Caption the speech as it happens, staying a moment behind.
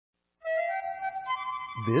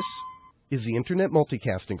This is the Internet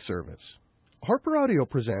Multicasting Service. HarperAudio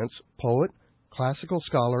presents poet, classical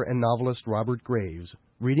scholar, and novelist Robert Graves,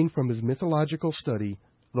 reading from his mythological study,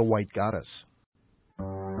 The White Goddess.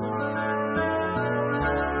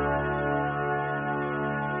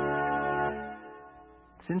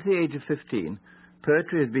 Since the age of 15,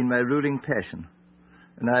 poetry has been my ruling passion,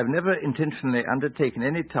 and I have never intentionally undertaken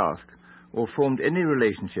any task or formed any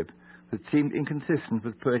relationship that seemed inconsistent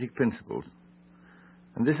with poetic principles.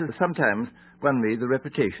 And this has sometimes won me the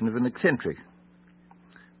reputation of an eccentric.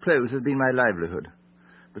 Prose has been my livelihood,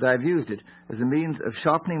 but I have used it as a means of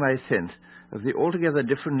sharpening my sense of the altogether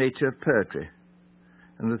different nature of poetry,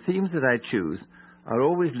 and the themes that I choose are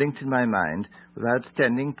always linked in my mind with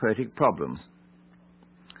outstanding poetic problems.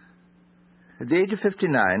 At the age of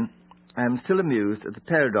 59, I am still amused at the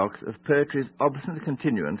paradox of poetry's obstinate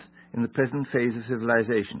continuance in the present phase of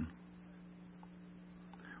civilization.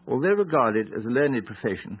 Although regarded as a learned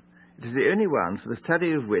profession, it is the only one for the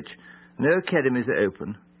study of which no academies are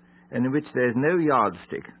open, and in which there is no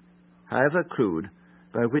yardstick, however crude,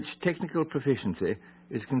 by which technical proficiency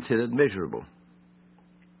is considered measurable.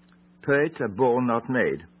 Poets are born, not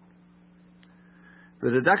made. The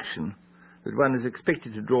deduction that one is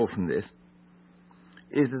expected to draw from this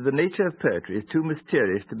is that the nature of poetry is too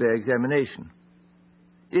mysterious to bear examination.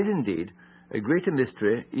 It is indeed a greater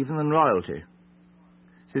mystery even than royalty,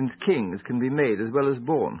 since kings can be made as well as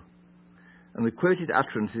born, and the quoted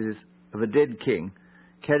utterances of a dead king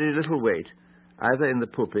carry little weight either in the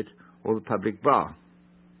pulpit or the public bar.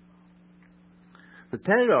 The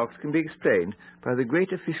paradox can be explained by the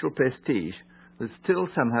great official prestige that still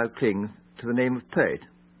somehow clings to the name of poet,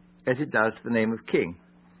 as it does to the name of king,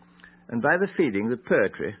 and by the feeling that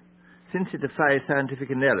poetry, since it defies scientific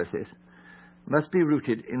analysis, must be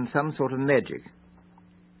rooted in some sort of magic,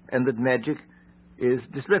 and that magic is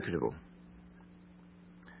disreputable.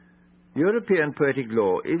 European poetic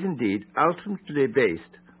law is indeed ultimately based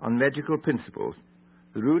on magical principles,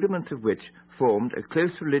 the rudiments of which formed a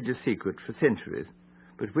close religious secret for centuries,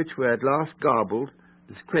 but which were at last garbled,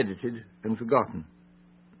 discredited, and forgotten.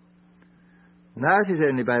 Now it is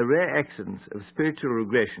only by rare accidents of spiritual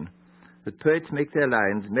regression that poets make their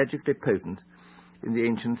lines magically potent in the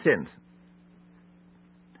ancient sense.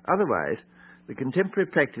 Otherwise, the contemporary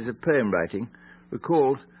practice of poem writing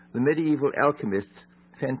recalls the medieval alchemists'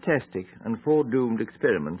 fantastic and foredoomed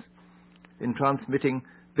experiments in transmitting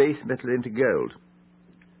base metal into gold,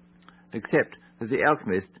 except that the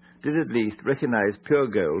alchemist did at least recognize pure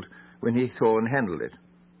gold when he saw and handled it.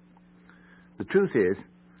 The truth is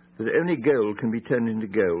that only gold can be turned into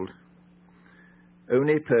gold,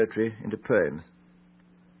 only poetry into poems.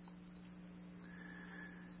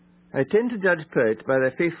 I tend to judge poets by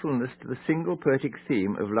their faithfulness to the single poetic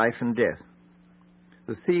theme of life and death,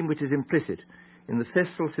 the theme which is implicit in the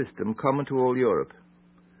festal system common to all Europe,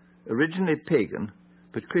 originally pagan,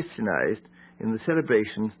 but Christianized in the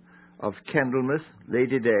celebrations of Candlemas,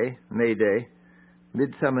 Lady Day, May Day,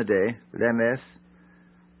 Midsummer Day, Lammas,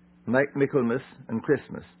 Michaelmas, and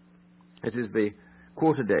Christmas. That is, the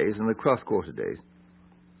quarter days and the cross-quarter days.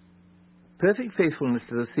 Perfect faithfulness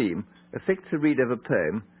to the theme affects the reader of a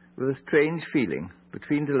poem with a strange feeling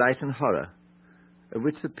between delight and horror, of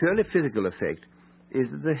which the purely physical effect is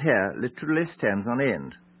that the hair literally stands on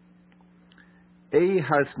end. A.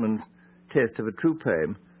 Houseman's test of a true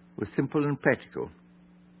poem was simple and practical.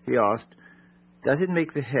 He asked, does it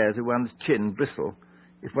make the hairs of one's chin bristle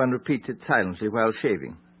if one repeats it silently while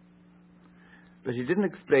shaving? But he didn't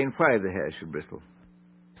explain why the hair should bristle.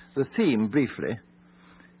 The theme, briefly,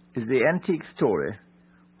 is the antique story,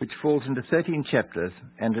 which falls into 13 chapters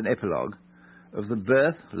and an epilogue, of the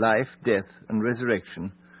birth, life, death, and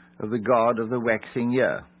resurrection of the god of the waxing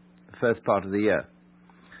year, the first part of the year.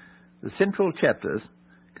 The central chapters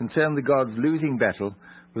concern the god's losing battle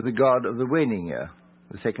with the god of the waning year,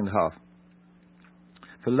 the second half.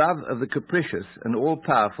 For love of the capricious and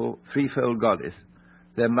all-powerful threefold goddess,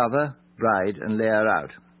 their mother, bride, and layer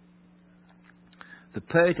out. The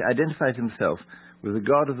poet identifies himself with the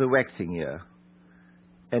god of the waxing year,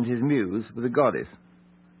 and his muse with the goddess.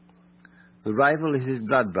 The rival is his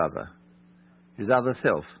blood brother, his other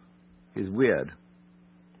self, his weird.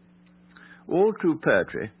 All true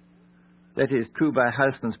poetry, that is, true by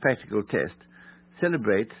Houseman's practical test,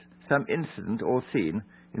 celebrates some incident or scene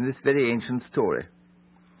in this very ancient story,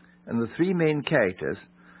 and the three main characters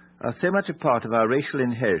are so much a part of our racial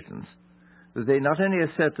inheritance that they not only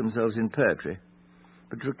assert themselves in poetry,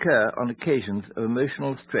 but recur on occasions of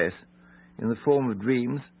emotional stress in the form of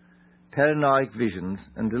dreams, paranoid visions,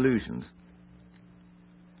 and delusions.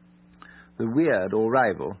 The weird or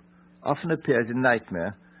rival often appears in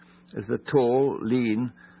nightmare as the tall,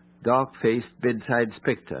 lean, dark-faced bedside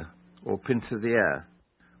spectre, or prince of the air,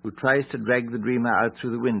 who tries to drag the dreamer out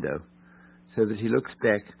through the window, so that he looks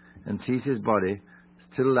back and sees his body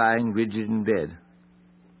still lying rigid in bed.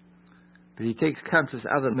 But he takes countless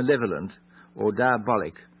other malevolent, or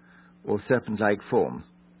diabolic, or serpent-like forms.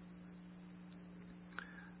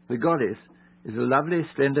 The goddess is a lovely,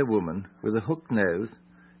 slender woman with a hooked nose,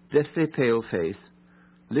 deathly pale face,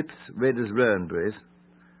 lips red as rowanberries,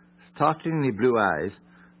 startlingly blue eyes,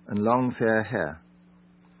 and long fair hair.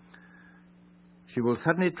 She will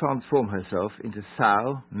suddenly transform herself into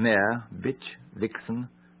sow, mare, bitch, vixen,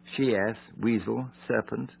 she-ass, weasel,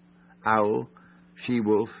 serpent, owl,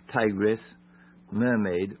 she-wolf, tigress,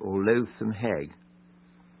 mermaid, or loathsome hag.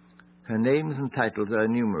 Her names and titles are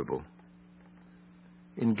innumerable.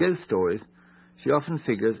 In ghost stories, she often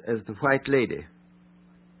figures as the White Lady,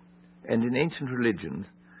 and in ancient religions,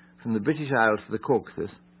 from the British Isles to the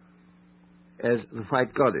Caucasus, as the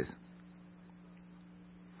White Goddess.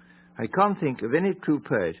 I can't think of any true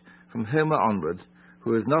poet from Homer onwards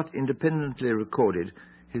who has not independently recorded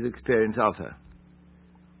his experience of her.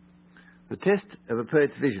 The test of a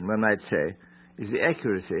poet's vision, one might say, is the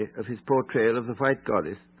accuracy of his portrayal of the White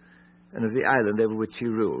Goddess and of the island over which she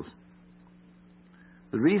rules.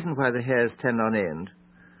 The reason why the hairs stand on end,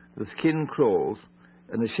 the skin crawls,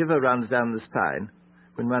 and a shiver runs down the spine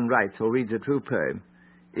when one writes or reads a true poem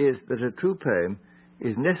is that a true poem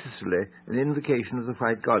is necessarily an invocation of the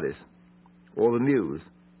White Goddess, or the Muse,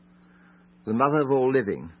 the mother of all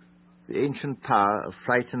living, the ancient power of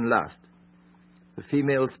fright and lust, the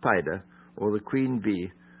female spider, or the queen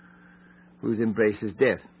bee, whose embrace is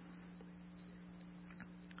death.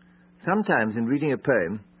 Sometimes in reading a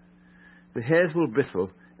poem, the hairs will bristle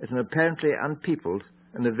at an apparently unpeopled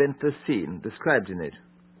and eventless scene described in it,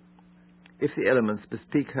 if the elements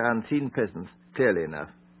bespeak her unseen presence clearly enough.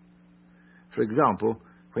 For example,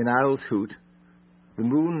 when owls hoot, the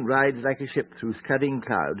moon rides like a ship through scudding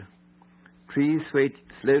cloud, trees sway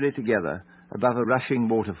slowly together above a rushing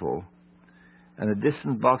waterfall, and a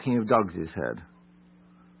distant barking of dogs is heard,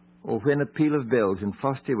 or when a peal of bells in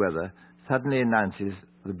frosty weather suddenly announces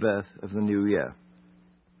the birth of the new year.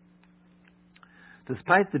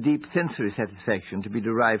 Despite the deep sensory satisfaction to be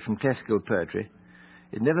derived from classical poetry,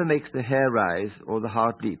 it never makes the hair rise or the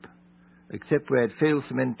heart leap, except where it fails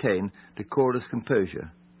to maintain decorous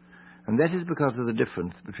composure, and that is because of the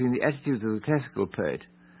difference between the attitudes of the classical poet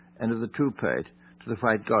and of the true poet to the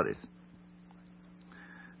White Goddess.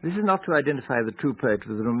 This is not to identify the true poet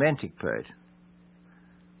with the romantic poet.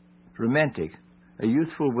 Romantic, a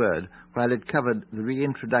useful word while it covered the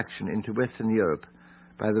reintroduction into Western Europe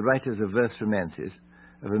by the writers of verse romances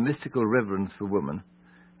of a mystical reverence for woman,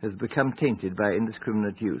 has become tainted by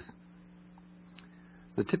indiscriminate use.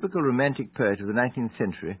 The typical romantic poet of the 19th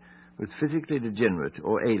century was physically degenerate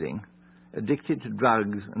or ailing, addicted to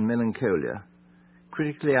drugs and melancholia,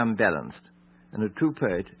 critically unbalanced, and a true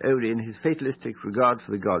poet only in his fatalistic regard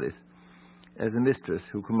for the goddess as a mistress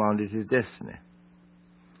who commanded his destiny.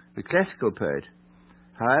 The classical poet,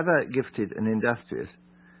 however gifted and industrious,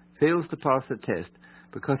 fails to pass the test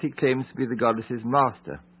because he claims to be the goddess's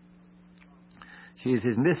master. She is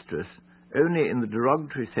his mistress only in the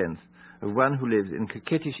derogatory sense of one who lives in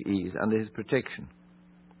coquettish ease under his protection.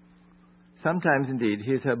 Sometimes, indeed,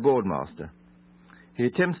 he is her boardmaster. He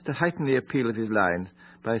attempts to heighten the appeal of his lines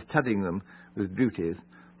by studying them with beauties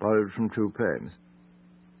borrowed from true poems.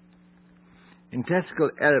 In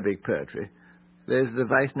classical Arabic poetry, there is the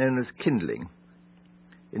device known as kindling,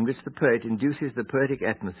 in which the poet induces the poetic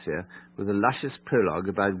atmosphere with a luscious prologue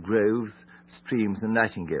about groves, streams, and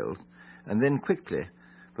nightingales, and then quickly,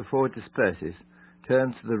 before it disperses,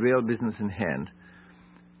 turns to the real business in hand,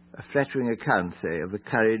 a flattering account, say, of the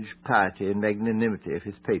courage, piety, and magnanimity of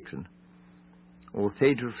his patron, or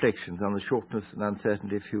sage reflections on the shortness and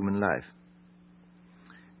uncertainty of human life.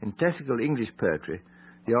 In classical English poetry,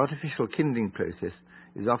 the artificial kindling process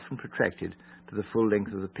is often protracted to the full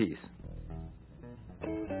length of the piece.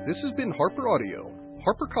 This has been HarperAudio.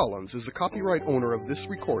 HarperCollins is the copyright owner of this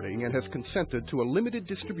recording and has consented to a limited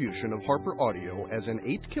distribution of HarperAudio as an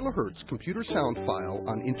 8 kHz computer sound file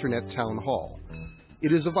on Internet Town Hall.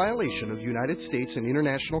 It is a violation of United States and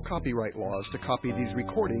international copyright laws to copy these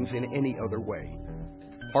recordings in any other way.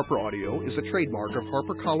 HarperAudio is a trademark of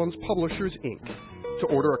HarperCollins Publishers, Inc. To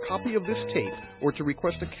order a copy of this tape or to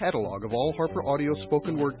request a catalog of all HarperAudio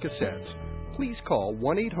spoken word cassettes, please call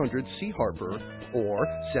 1-800-C-HARPER or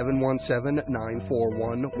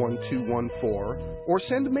 717-941-1214 or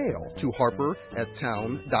send mail to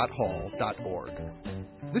harper@town.hall.org.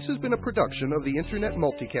 This has been a production of the Internet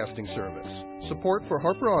Multicasting Service. Support for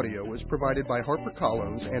HarperAudio is provided by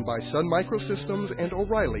HarperCollins and by Sun Microsystems and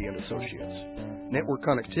O'Reilly & Associates. Network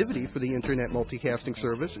connectivity for the Internet Multicasting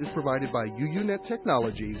Service is provided by UUNet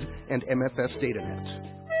Technologies and MFS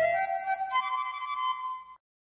DataNet.